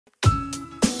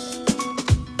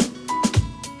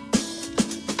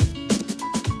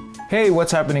Hey,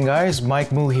 what's happening guys?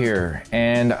 Mike Moo here,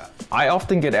 and I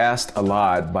often get asked a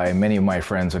lot by many of my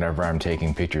friends whenever I'm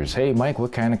taking pictures, hey Mike,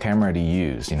 what kind of camera do you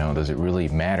use? You know, does it really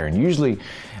matter? And usually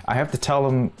I have to tell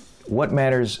them what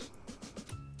matters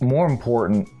more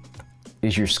important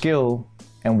is your skill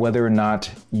and whether or not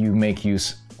you make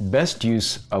best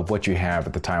use of what you have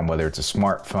at the time, whether it's a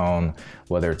smartphone,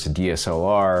 whether it's a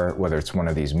DSLR, whether it's one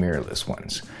of these mirrorless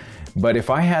ones. But if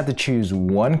I had to choose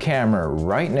one camera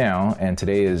right now, and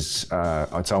today is,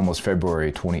 it's almost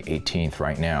February 2018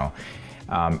 right now,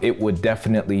 it would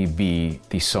definitely be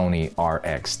the Sony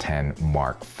RX10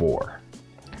 Mark IV.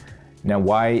 Now,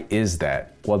 why is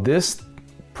that? Well, this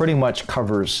pretty much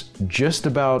covers just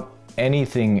about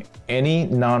anything any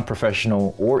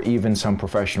non-professional or even some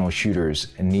professional shooters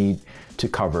need to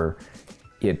cover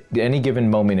at any given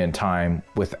moment in time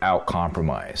without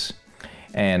compromise.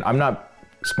 And I'm not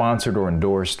sponsored or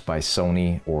endorsed by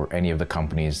Sony or any of the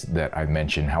companies that I've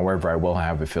mentioned. However, I will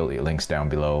have affiliate links down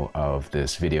below of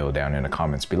this video down in the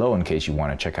comments below in case you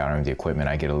want to check out any of the equipment.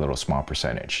 I get a little small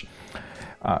percentage.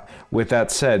 With that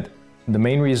said, the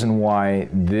main reason why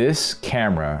this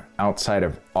camera, outside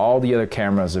of all the other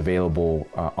cameras available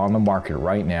on the market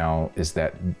right now, is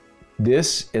that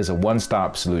this is a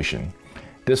one-stop solution.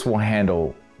 This will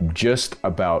handle just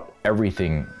about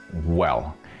everything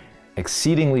well.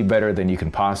 Exceedingly better than you can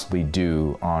possibly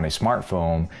do on a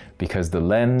smartphone because the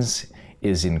lens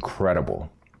is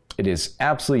incredible. It is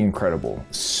absolutely incredible.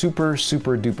 Super,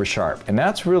 super duper sharp. And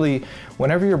that's really,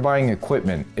 whenever you're buying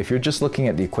equipment, if you're just looking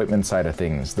at the equipment side of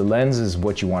things, the lens is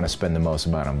what you want to spend the most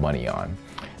amount of money on.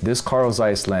 This Carl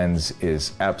Zeiss lens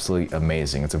is absolutely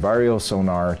amazing. It's a Vario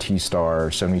Sonar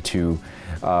T-Star 72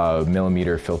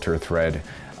 millimeter filter thread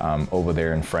over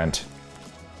there in front.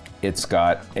 It's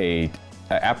got an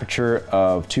aperture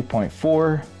of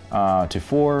 2.4 to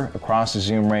 4 across the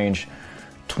zoom range,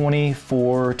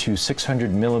 24 to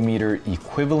 600 millimeter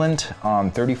equivalent on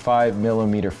 35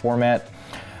 millimeter format.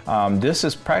 This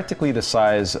is practically the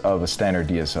size of a standard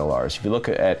DSLR. So if you look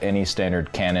at any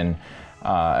standard Canon,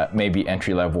 maybe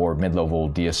entry-level or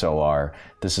mid-level DSLR,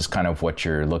 this is kind of what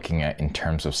you're looking at in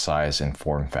terms of size and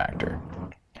form factor.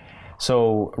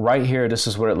 So right here, this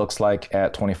is what it looks like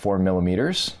at 24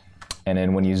 millimeters. And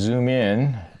then when you zoom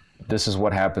in, this is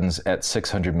what happens at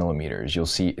 600 millimeters. You'll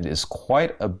see it is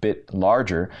quite a bit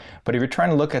larger, but if you're trying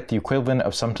to look at the equivalent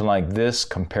of something like this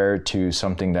compared to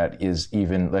something that is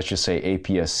even, let's just say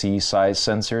APS-C size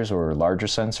sensors or larger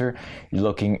sensor, you're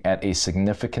looking at a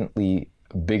significantly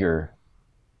bigger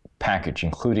package,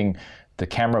 including the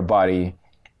camera body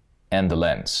and the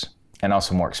lens, and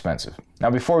also more expensive.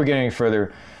 Now, before we get any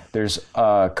further, there's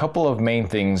a couple of main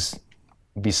things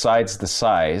besides the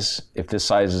size, if this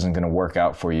size isn't going to work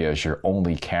out for you as your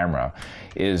only camera,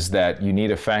 is that you need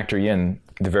to factor in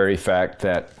the very fact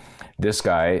that this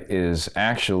guy is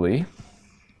actually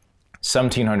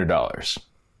 $1,700.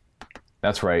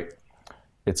 That's right,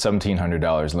 it's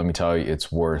 $1,700. Let me tell you, it's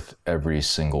worth every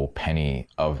single penny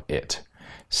of it.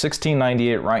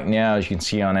 $16.98 right now, as you can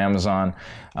see on Amazon.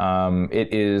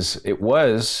 It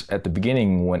was at the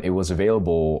beginning when it was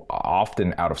available,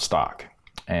 often out of stock.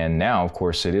 And now, of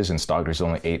course, it is in stock. There's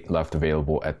only 8 left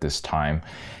available at this time.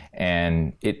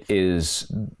 And it is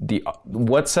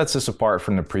what sets this apart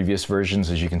from the previous versions,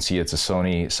 as you can see, it's a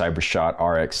Sony CyberShot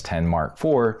RX10 Mark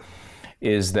IV,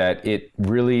 is that it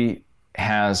really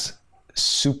has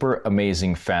super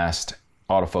amazing fast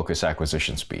autofocus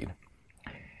acquisition speed.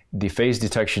 The phase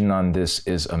detection on this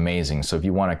is amazing. So if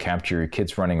you want to capture your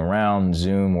kids running around,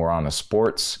 zoom, or on a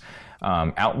sports,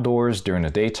 outdoors during the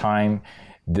daytime,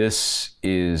 this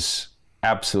is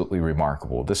absolutely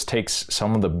remarkable. This takes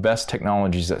some of the best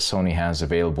technologies that Sony has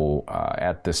available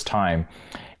at this time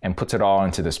and puts it all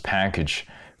into this package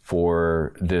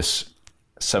for this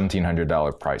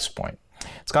 $1,700 price point.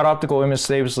 It's got optical image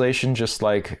stabilization just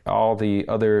like all the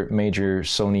other major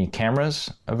Sony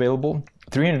cameras available.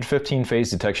 315 phase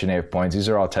detection AF points. These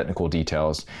are all technical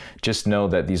details. Just know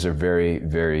that these are very,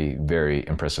 very, very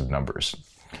impressive numbers.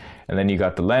 And then you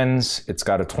got the lens. It's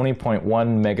got a 20.1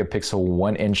 megapixel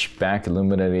 1-inch back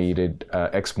illuminated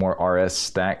Exmor RS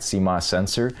stacked CMOS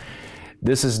sensor.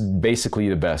 This is basically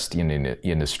the best in the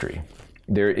industry.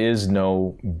 There is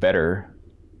no better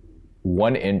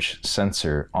 1-inch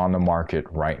sensor on the market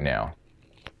right now.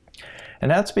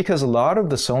 And that's because a lot of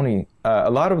the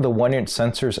 1-inch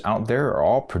sensors out there are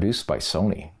all produced by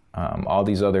Sony. All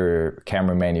these other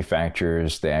camera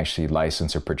manufacturers, they actually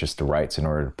license or purchase the rights in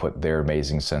order to put their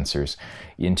amazing sensors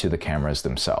into the cameras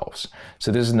themselves.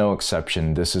 So this is no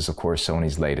exception. This is, of course,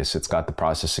 Sony's latest. It's got the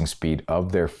processing speed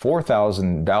of their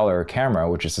 $4,000 camera,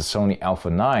 which is the Sony Alpha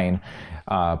 9,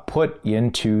 put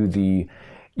into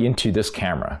this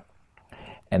camera.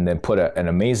 and then put an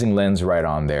amazing lens right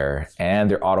on there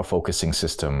and their autofocusing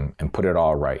system and put it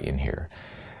all right in here.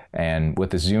 And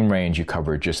with the zoom range, you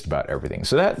cover just about everything.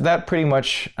 So that pretty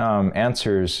much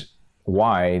answers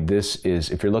why this is,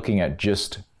 if you're looking at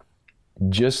just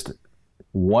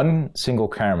one single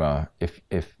camera, if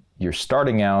you're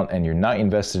starting out and you're not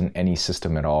invested in any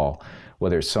system at all,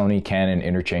 whether it's Sony, Canon,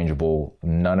 interchangeable,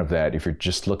 none of that. If you're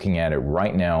just looking at it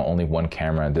right now, only one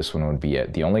camera, this one would be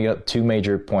it. The only two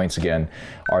major points, again,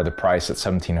 are the price at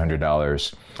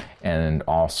 $1,700 and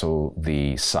also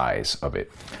the size of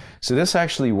it. So this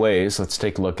actually weighs, let's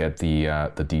take a look at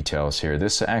the details here.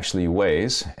 This actually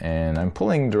weighs, and I'm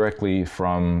pulling directly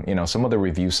from, you know, some of the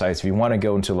review sites. If you want to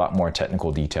go into a lot more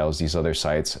technical details, these other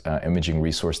sites,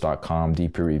 imagingresource.com,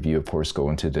 DP Review, of course,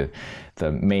 go into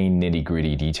the main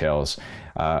nitty-gritty details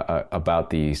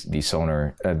about the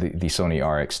Sony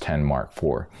RX10 Mark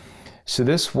IV. So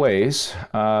this weighs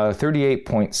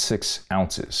 38.6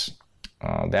 ounces.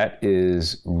 That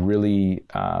is really,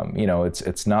 you know,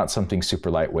 it's not something super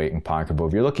lightweight and pocketable.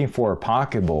 If you're looking for a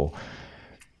pocketable,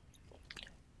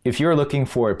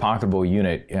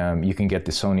 unit, you can get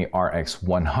the Sony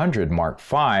RX10 Mark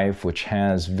V, which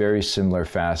has very similar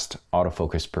fast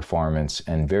autofocus performance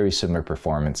and very similar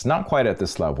performance. Not quite at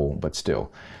this level, but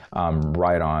still,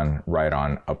 right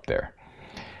on up there.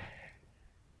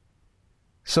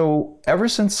 So ever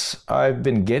since I've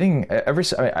been getting,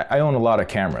 I own a lot of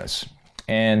cameras.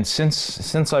 And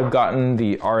since I've gotten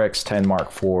the RX10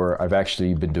 Mark IV, I've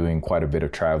actually been doing quite a bit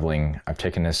of traveling. I've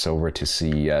taken this over to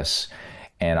CES,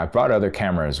 and I've brought other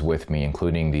cameras with me,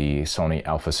 including the Sony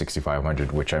Alpha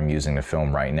 6500, which I'm using to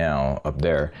film right now up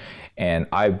there. And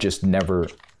I've just never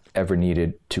ever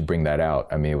needed to bring that out.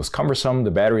 I mean, it was cumbersome.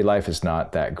 The battery life is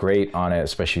not that great on it,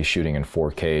 especially shooting in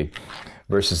 4K.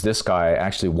 Versus this guy,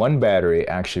 actually one battery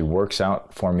actually works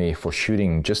out for me for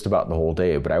shooting just about the whole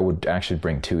day, but I would actually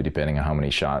bring two depending on how many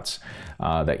shots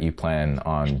that you plan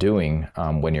on doing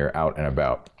when you're out and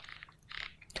about.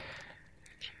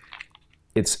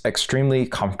 It's extremely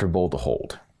comfortable to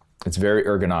hold. It's very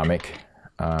ergonomic.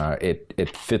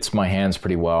 It fits my hands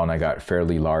pretty well, and I got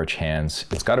fairly large hands.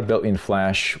 It's got a built-in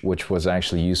flash, which was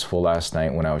actually useful last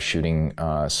night when I was shooting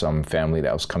some family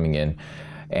that was coming in.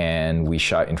 And we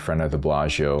shot in front of the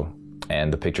Bellagio,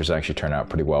 and the pictures actually turned out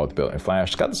pretty well with the built-in flash.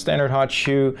 It's got the standard hot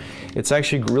shoe. It's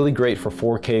actually really great for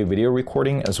 4K video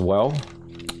recording as well.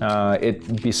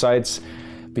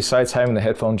 Besides having the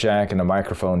headphone jack and the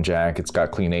microphone jack, it's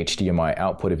got clean HDMI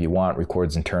output if you want,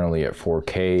 records internally at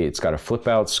 4K. It's got a flip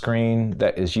out screen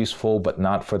that is useful, but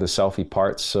not for the selfie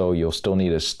parts. So you'll still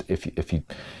need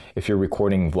if you're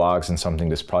recording vlogs and something,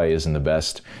 this probably isn't the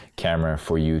best camera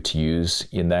for you to use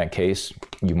in that case.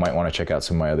 You might want to check out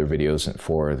some of my other videos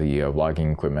for the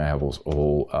vlogging equipment. I have a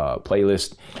whole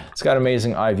playlist. It's got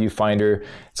amazing eye viewfinder.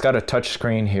 It's got a touch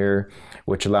screen here,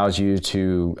 which allows you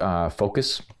to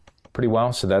focus pretty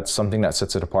well. So that's something that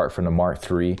sets it apart from the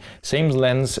Mark III. Same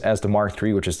lens as the Mark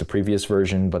III, which is the previous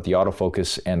version, but the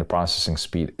autofocus and the processing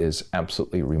speed is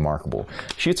absolutely remarkable.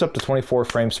 Shoots up to 24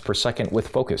 frames per second with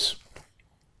focus.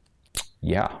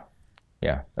 Yeah,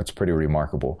 that's pretty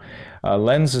remarkable.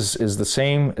 Lens is the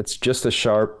same. It's just as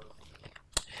sharp.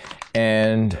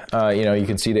 And, you know, you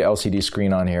can see the LCD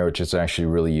screen on here, which is actually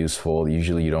really useful.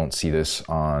 Usually you don't see this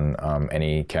on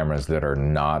any cameras that are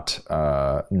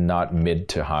not mid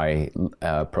to high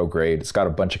pro grade. It's got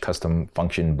a bunch of custom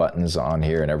function buttons on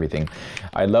here and everything.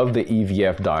 I love the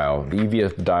EVF dial. The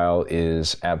EVF dial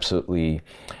is absolutely,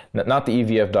 not the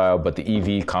EVF dial, but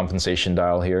the EV compensation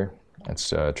dial here. Let's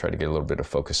try to get a little bit of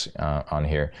focus on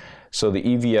here. So the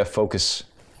EVF focus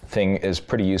thing is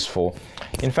pretty useful.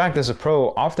 In fact, as a pro,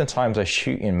 oftentimes I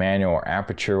shoot in manual or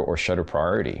aperture or shutter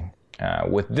priority.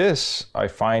 With this, I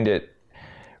find it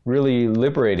really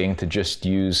liberating to just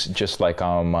use, just like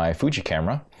on my Fuji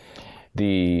camera,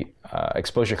 the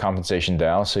exposure compensation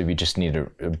dial. So if you just need to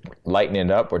lighten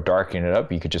it up or darken it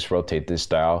up, you could just rotate this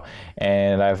dial.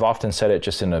 And I've often set it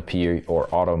just in a P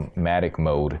or automatic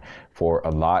mode for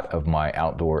a lot of my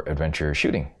outdoor adventure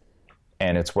shooting.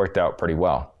 And it's worked out pretty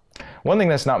well. One thing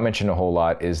that's not mentioned a whole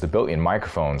lot is the built-in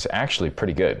microphone's actually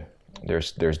pretty good.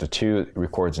 There's the two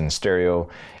records in stereo.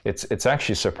 It's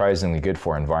actually surprisingly good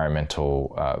for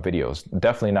environmental videos.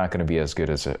 Definitely not going to be as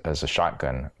good as a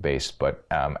shotgun base, but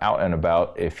out and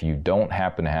about, if you don't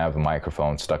happen to have a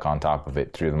microphone stuck on top of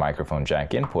it through the microphone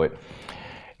jack input,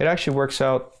 it actually works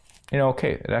out, you know,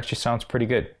 okay. It actually sounds pretty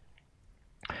good.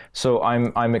 So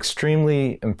I'm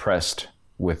extremely impressed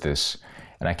with this,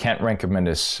 and I can't recommend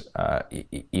this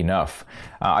enough.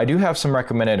 I do have some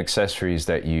recommended accessories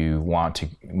that you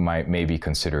maybe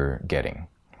consider getting.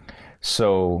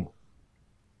 So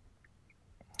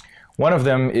One of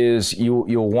them is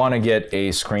you'll want to get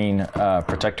a screen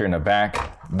protector in the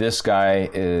back. This guy,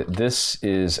 this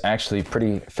is actually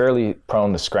fairly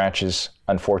prone to scratches.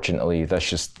 Unfortunately, that's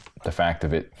just the fact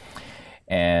of it.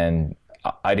 And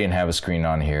I didn't have a screen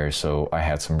on here, so I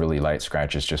had some really light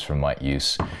scratches just from light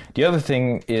use. The other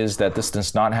thing is that this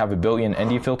does not have a built-in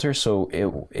ND filter, so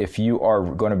if you are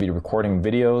going to be recording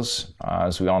videos,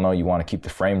 as we all know, you want to keep the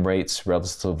frame rates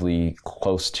relatively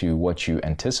close to what you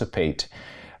anticipate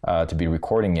to be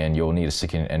recording in. You'll need a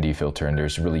stick-in ND filter, and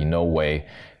there's really no way,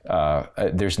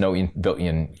 there's no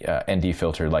built-in ND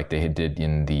filter like they did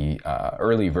in the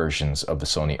early versions of the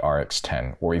Sony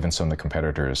RX10, or even some of the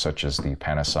competitors such as the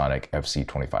Panasonic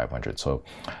FC2500.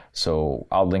 So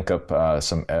I'll link up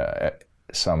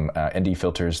some ND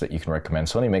filters that you can recommend.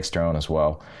 Sony makes their own as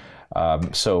well,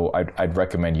 so I'd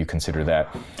recommend you consider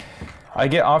that. I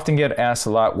often get asked a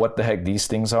lot what the heck these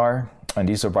things are, and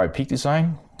these are by Peak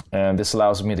Design, and this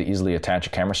allows me to easily attach a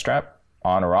camera strap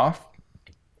on or off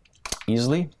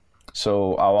easily.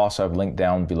 So I'll also have a link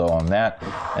down below on that.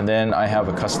 And then I have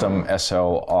a custom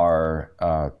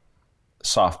SLR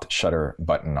soft shutter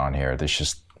button on here. This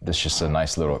is just a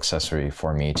nice little accessory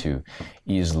for me to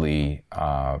easily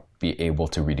be able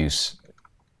to reduce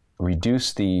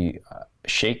the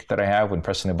shake that I have when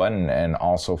pressing the button, and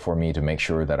also for me to make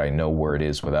sure that I know where it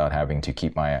is without having to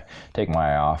take my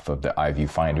eye off of the eye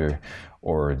viewfinder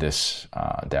or this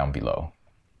down below.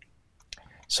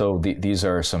 So these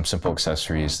are some simple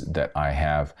accessories that I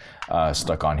have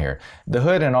stuck on here. The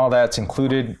hood and all that's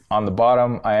included. On the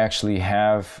bottom, I actually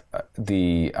have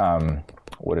the,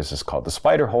 what is this called? The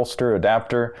spider holster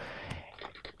adapter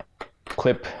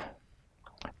clip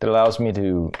that allows me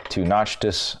to notch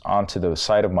this onto the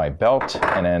side of my belt,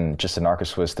 and then just an Arca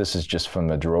Swiss. This is just from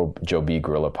the Joe B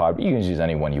Gorilla Pod. You can use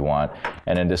any one you want,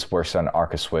 and then this works on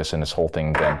Arca Swiss, and this whole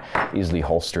thing then easily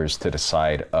holsters to the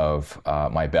side of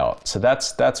my belt. So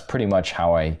that's pretty much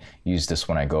how I use this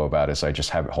when I go about it. Is I just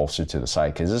have it holstered to the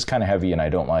side because it's kind of heavy, and I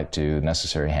don't like to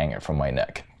necessarily hang it from my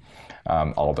neck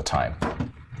all the time.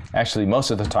 Actually,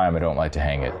 most of the time I don't like to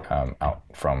hang it out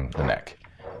from the neck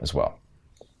as well.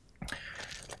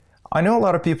 I know a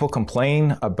lot of people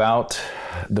complain about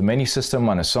the menu system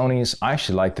on the Sonys. I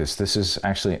actually like this. This is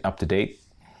actually an up-to-date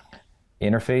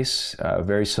interface,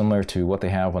 very similar to what they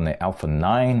have on the Alpha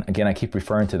 9. Again, I keep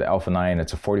referring to the Alpha 9.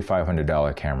 It's a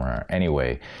 $4,500 camera.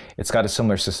 Anyway, it's got a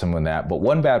similar system with that. But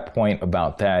one bad point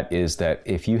about that is that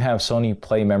if you have Sony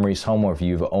Play Memories Home, or if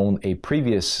you've owned a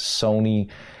previous Sony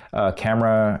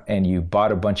camera and you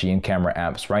bought a bunch of in-camera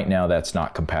apps, right now that's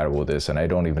not compatible with this, and I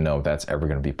don't even know if that's ever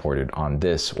going to be ported on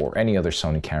this or any other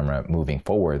Sony camera moving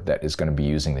forward that is going to be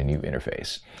using the new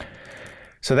interface.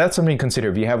 So that's something to consider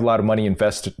if you have a lot of money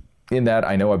invested in that.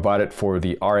 I know I bought it for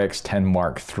the RX10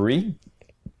 Mark III,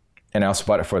 and I also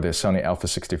bought it for the Sony Alpha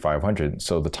 6500.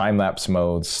 So the time-lapse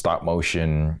modes, stop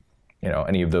motion, you know,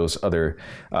 any of those other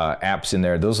apps in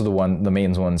there, those are the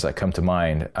main ones that come to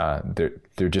mind.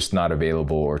 They're just not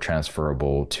available or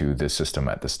transferable to this system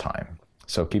at this time.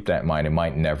 So keep that in mind. It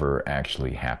might never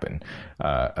actually happen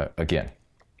again.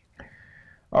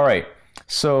 All right,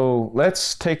 so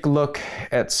let's take a look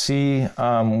at see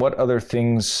what other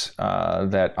things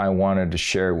that I wanted to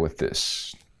share with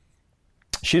this.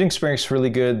 Shooting experience is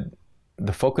really good.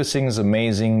 The focusing is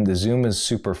amazing. The zoom is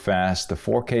super fast. The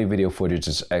 4K video footage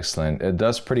is excellent. It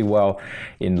does pretty well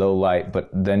in low light, but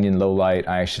then in low light,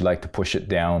 I actually like to push it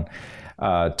down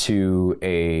to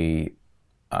a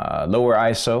lower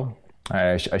ISO.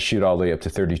 I shoot all the way up to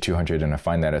 3200, and I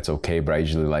find that it's okay, but I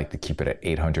usually like to keep it at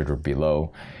 800 or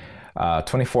below.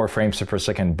 24 frames per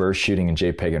second burst shooting in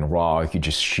JPEG and RAW. You could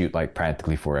just shoot like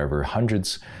practically forever.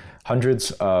 Hundreds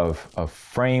of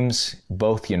frames,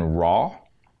 both in RAW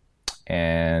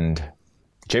and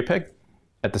JPEG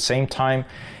at the same time.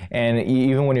 And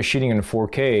even when you're shooting in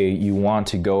 4K, you want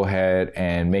to go ahead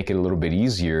and make it a little bit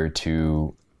easier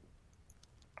to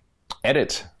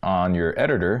edit on your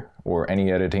editor or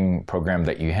any editing program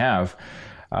that you have.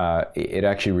 It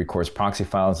actually records proxy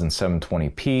files in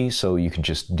 720p, so you can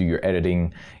just do your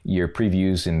editing, your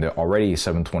previews in the already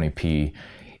 720p,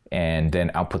 and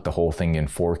then output the whole thing in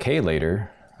 4K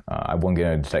later. I won't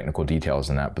get into technical details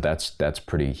in that, but that's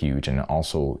pretty huge and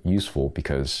also useful,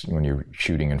 because when you're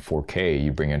shooting in 4K,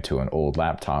 you bring it to an old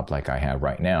laptop like I have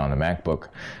right now, and the MacBook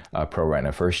Pro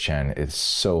Retina 1st Gen is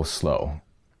so slow.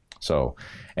 So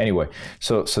anyway,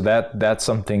 so that's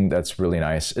something that's really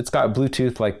nice. It's got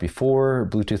Bluetooth like before,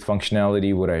 Bluetooth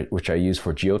functionality, which I use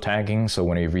for geotagging. So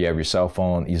whenever you have your cell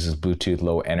phone, it uses Bluetooth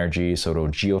low energy, so it'll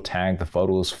geotag the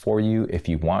photos for you if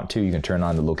you want to. You can turn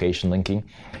on the location linking.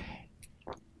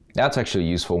 That's actually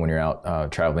useful when you're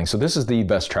out traveling. So this is the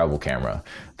best travel camera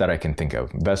that I can think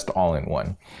of, best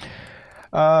all-in-one.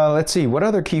 Let's see, what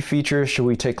other key features should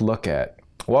we take a look at?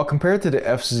 Well, compared to the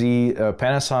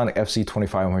Panasonic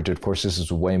FZ2500, of course, this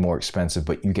is way more expensive,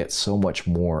 but you get so much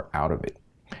more out of it.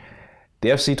 The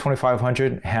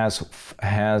FZ2500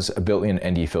 has a built-in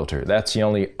ND filter. That's the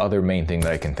only other main thing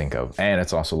that I can think of. And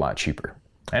it's also a lot cheaper.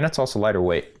 And it's also lighter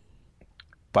weight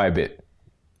by a bit.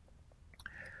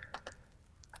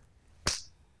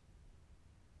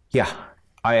 Yeah,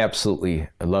 I absolutely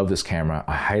love this camera.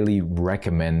 I highly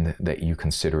recommend that you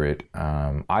consider it.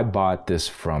 I bought this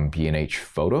from B&H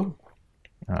Photo.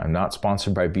 I'm not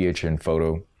sponsored by B&H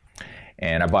Photo,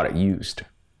 and I bought it used.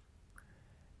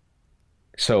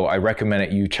 So I recommend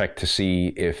that you check to see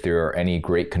if there are any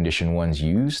great condition ones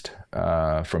used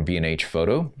from B&H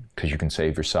Photo, because you can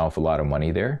save yourself a lot of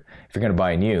money there. If you're going to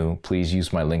buy new, please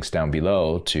use my links down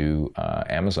below to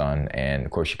Amazon, and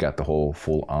of course you got the whole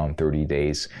full 30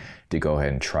 days to go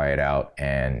ahead and try it out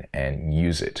and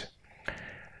use it.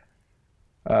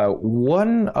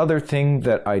 One other thing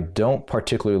that I don't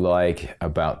particularly like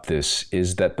about this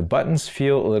is that the buttons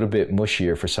feel a little bit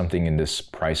mushier for something in this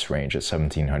price range at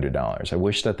 $1,700. I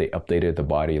wish that they updated the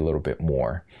body a little bit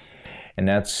more. And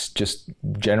that's just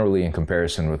generally in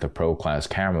comparison with a pro class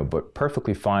camera, but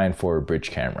perfectly fine for a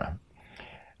bridge camera.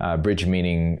 Bridge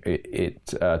meaning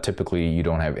typically you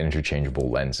don't have interchangeable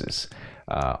lenses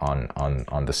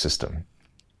on the system.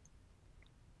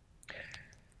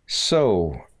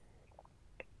 So,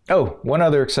 one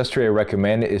other accessory I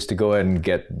recommend is to go ahead and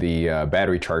get the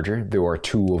battery charger. There are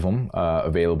two of them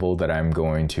available that I'm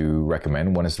going to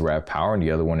recommend. One is the Rav Power and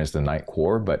the other one is the Night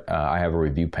Core, but I have a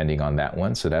review pending on that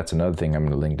one. So that's another thing I'm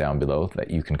going to link down below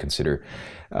that you can consider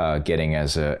getting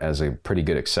as a pretty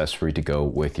good accessory to go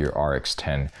with your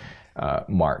RX10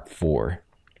 Mark IV.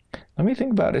 Let me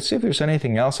think about it, see if there's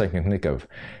anything else I can think of.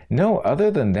 No, other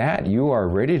than that, you are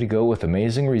ready to go with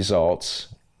amazing results.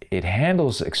 It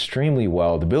handles extremely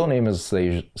well. The build name is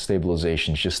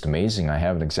stabilization is just amazing. I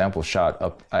have an example shot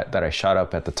up that I shot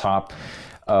up at the top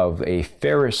of a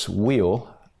Ferris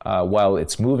wheel while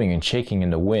it's moving and shaking in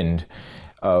the wind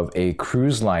of a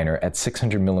cruise liner at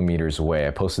 600 millimeters away.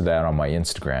 I posted that on my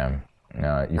Instagram.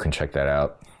 You can check that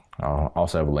out. I'll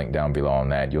also have a link down below on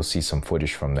that. You'll see some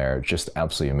footage from there. Just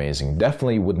absolutely amazing.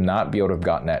 Definitely would not be able to have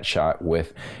gotten that shot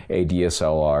with a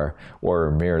DSLR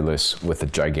or mirrorless with a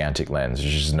gigantic lens.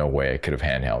 There's just no way I could have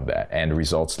handheld that. And the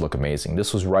results look amazing.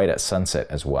 This was right at sunset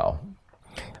as well.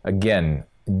 Again,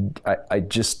 I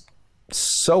just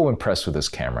so impressed with this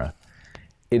camera.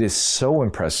 It is so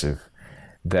impressive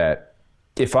that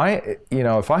if I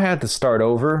had to start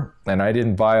over and I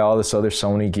didn't buy all this other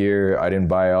Sony gear, I didn't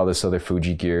buy all this other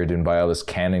Fuji gear, didn't buy all this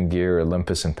Canon gear,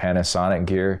 Olympus and Panasonic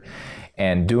gear,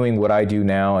 and doing what I do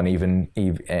now, and even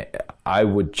I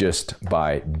would just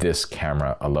buy this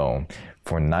camera alone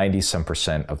for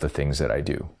 90% of the things that I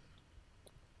do.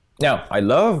 Now, I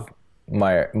love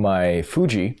my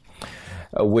Fuji,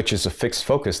 which is a fixed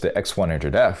focus, the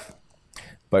X100F,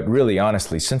 but really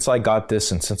honestly, since I got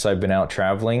this and since I've been out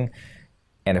traveling,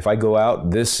 and if I go out,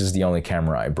 this is the only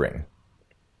camera I bring.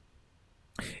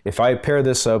 If I pair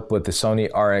this up with the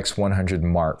Sony RX10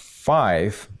 Mark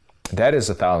V, that is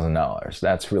 $1,000.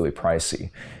 That's really pricey.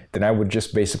 Then I would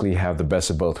just basically have the best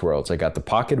of both worlds. I got the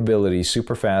pocketability,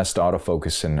 super fast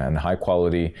autofocus and high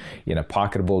quality in a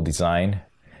pocketable design.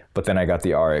 But then I got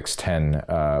the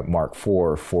RX10 Mark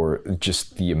IV for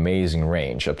just the amazing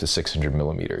range up to 600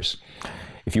 millimeters.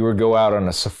 If you were to go out on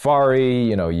a safari,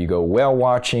 you go whale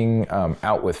watching,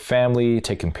 out with family,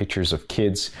 taking pictures of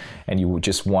kids, and you would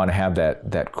just want to have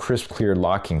that crisp, clear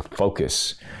locking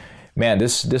focus. Man,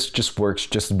 this just works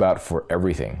just about for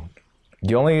everything.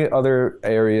 The only other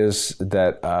areas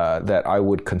that I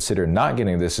would consider not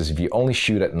getting this is if you only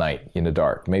shoot at night in the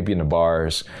dark, maybe in the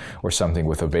bars or something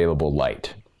with available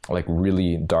light, like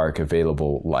really dark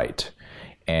available light.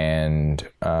 And,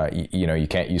 you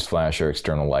can't use flash or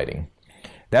external lighting.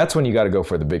 That's when you got to go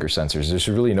for the bigger sensors. There's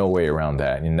really no way around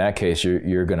that. In that case,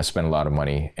 you're going to spend a lot of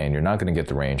money, and you're not going to get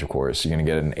the range, of course. You're going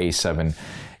to get an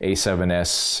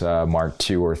A7S Mark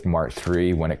II or Mark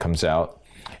III when it comes out,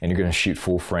 and you're going to shoot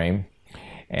full frame.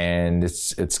 And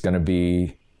it's going to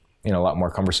be a lot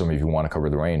more cumbersome if you want to cover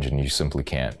the range, and you simply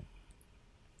can't.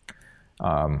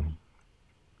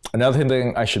 Another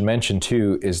thing I should mention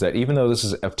too is that even though this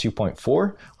is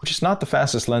f2.4, which is not the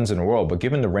fastest lens in the world, but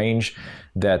given the range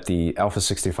that the Alpha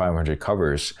 6500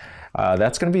 covers,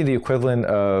 that's going to be the equivalent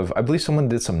of, I believe someone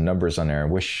did some numbers on there. I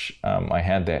wish I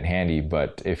had that handy,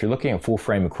 but if you're looking at full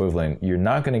frame equivalent, you're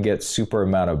not going to get super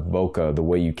amount of bokeh the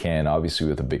way you can, obviously,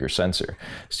 with a bigger sensor.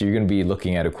 So you're going to be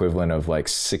looking at equivalent of like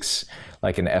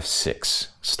like an f6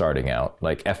 starting out,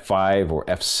 like f5 or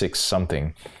f6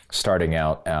 something starting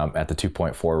out at the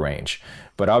 2.4 range.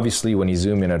 But obviously when you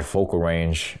zoom in at focal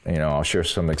range, you know, I'll share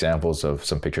some examples of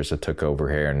some pictures I took over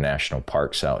here in national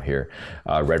parks out here.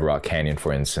 Red Rock Canyon,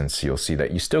 for instance, you'll see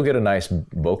that you still get a nice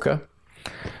bokeh,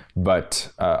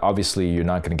 but obviously you're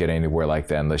not going to get anywhere like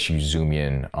that unless you zoom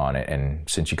in on it. And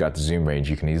since you got the zoom range,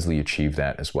 you can easily achieve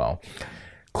that as well.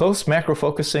 Close macro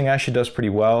focusing actually does pretty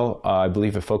well. I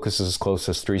believe it focuses as close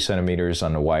as 3 centimeters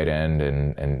on the wide end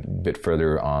and a bit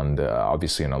further on the,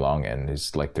 obviously on the long end,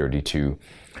 it's like 32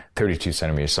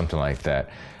 centimeters, something like that.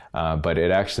 But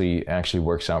it actually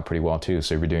works out pretty well too.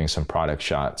 So if you're doing some product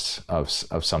shots of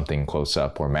something close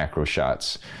up or macro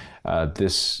shots,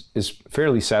 this is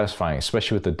fairly satisfying,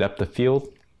 especially with the depth of field.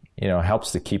 You know, it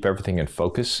helps to keep everything in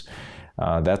focus.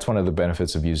 That's one of the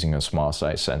benefits of using a small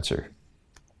size sensor.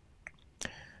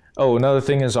 Oh, another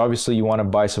thing is obviously you want to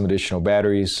buy some additional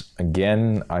batteries.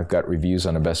 Again, I've got reviews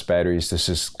on the best batteries. This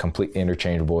is completely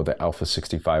interchangeable with the Alpha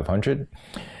 6500,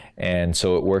 and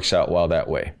so it works out well that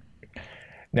way.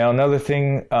 Now, another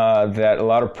thing that a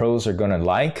lot of pros are going to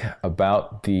like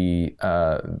about the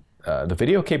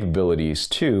video capabilities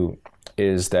too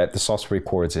is that this also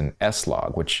records in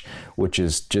S-Log, which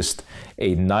is just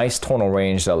a nice tonal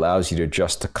range that allows you to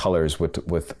adjust the colors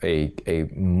with a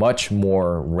much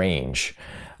more range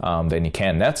than you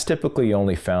can. That's typically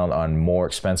only found on more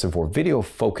expensive or video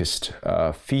focused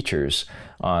features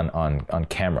on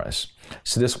cameras.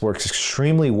 So this works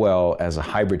extremely well as a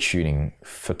hybrid shooting.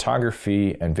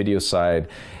 Photography and video side,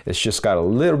 it's just got a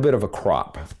little bit of a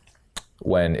crop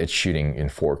when it's shooting in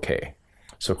 4K.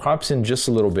 So it crops in just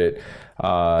a little bit,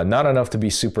 not enough to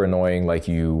be super annoying like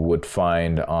you would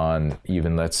find on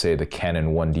even, let's say, the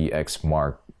Canon 1DX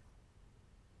Mark.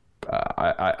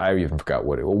 I even forgot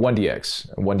what it was.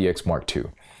 1DX Mark II.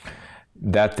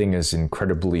 That thing is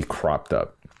incredibly cropped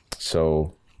up.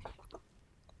 So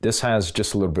this has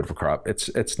just a little bit of a crop.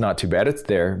 It's not too bad. It's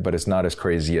there, but it's not as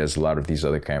crazy as a lot of these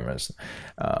other cameras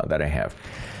that I have.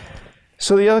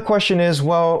 So the other question is,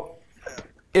 well,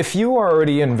 if you are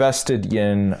already invested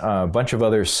in a bunch of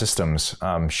other systems,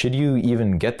 should you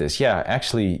even get this? Yeah,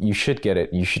 actually, you should get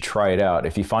it. You should try it out.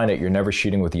 If you find that you're never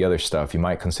shooting with the other stuff, you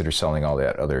might consider selling all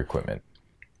that other equipment.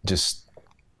 Just,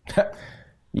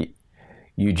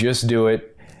 you just do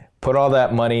it. Put all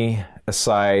that money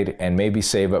aside and maybe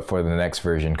save up for the next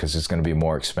version because it's going to be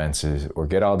more expensive, or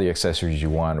get all the accessories you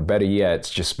want. Or better yet,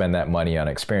 just spend that money on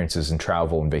experiences and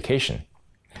travel and vacation.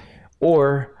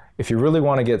 Or if you really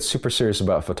want to get super serious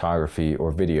about photography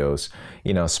or videos,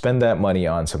 you know, spend that money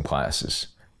on some classes.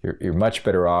 You're much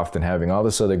better off than having all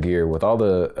this other gear with all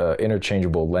the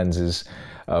interchangeable lenses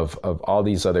of all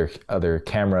these other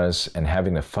cameras and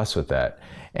having to fuss with that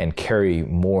and carry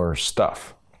more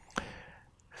stuff.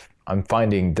 I'm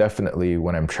finding definitely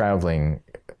when I'm traveling,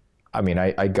 I mean,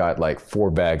 I got like 4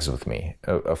 bags with me.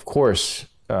 Of course,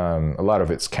 a lot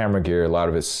of it's camera gear, a lot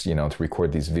of it's, you know, to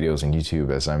record these videos on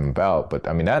YouTube as I'm about, but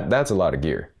I mean, that's a lot of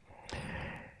gear.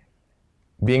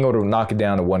 Being able to knock it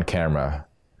down to one camera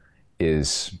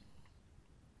is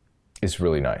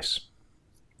really nice.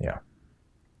 Yeah.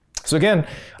 So again,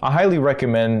 I highly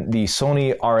recommend the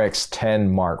Sony RX10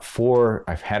 Mark IV.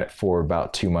 I've had it for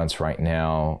about 2 months right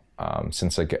now.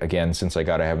 Since I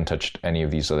haven't touched any of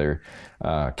these other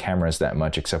cameras that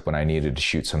much, except when I needed to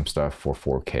shoot some stuff for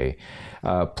 4K.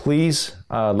 Please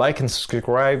like and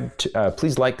subscribe.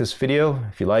 Please like this video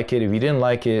if you like it. If you didn't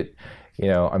like it, you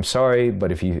know, I'm sorry,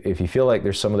 but if you feel like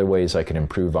there's some other ways I can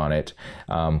improve on it,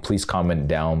 please comment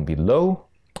down below.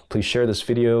 Please share this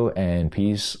video and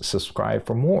please subscribe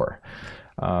for more.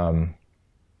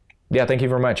 Yeah, thank you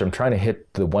very much. I'm trying to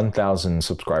hit the 1,000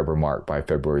 subscriber mark by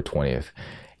February 20th.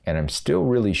 And I'm still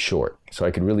really short, so I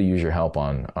could really use your help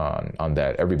on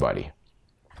that, everybody,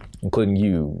 including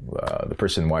you, the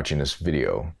person watching this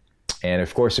video. And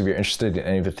of course, if you're interested in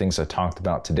any of the things I talked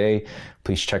about today,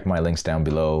 please check my links down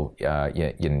below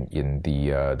in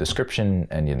the description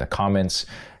and in the comments.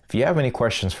 If you have any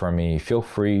questions for me, feel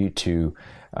free to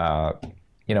go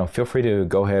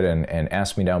ahead and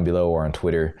ask me down below or on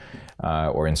Twitter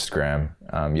or Instagram.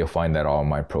 You'll find that all on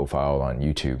my profile on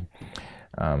YouTube.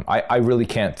 I really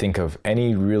can't think of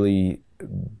any really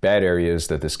bad areas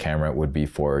that this camera would be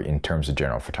for in terms of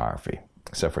general photography,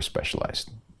 except for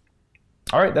specialized.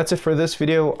 All right, that's it for this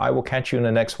video. I will catch you in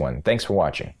the next one. Thanks for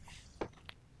watching.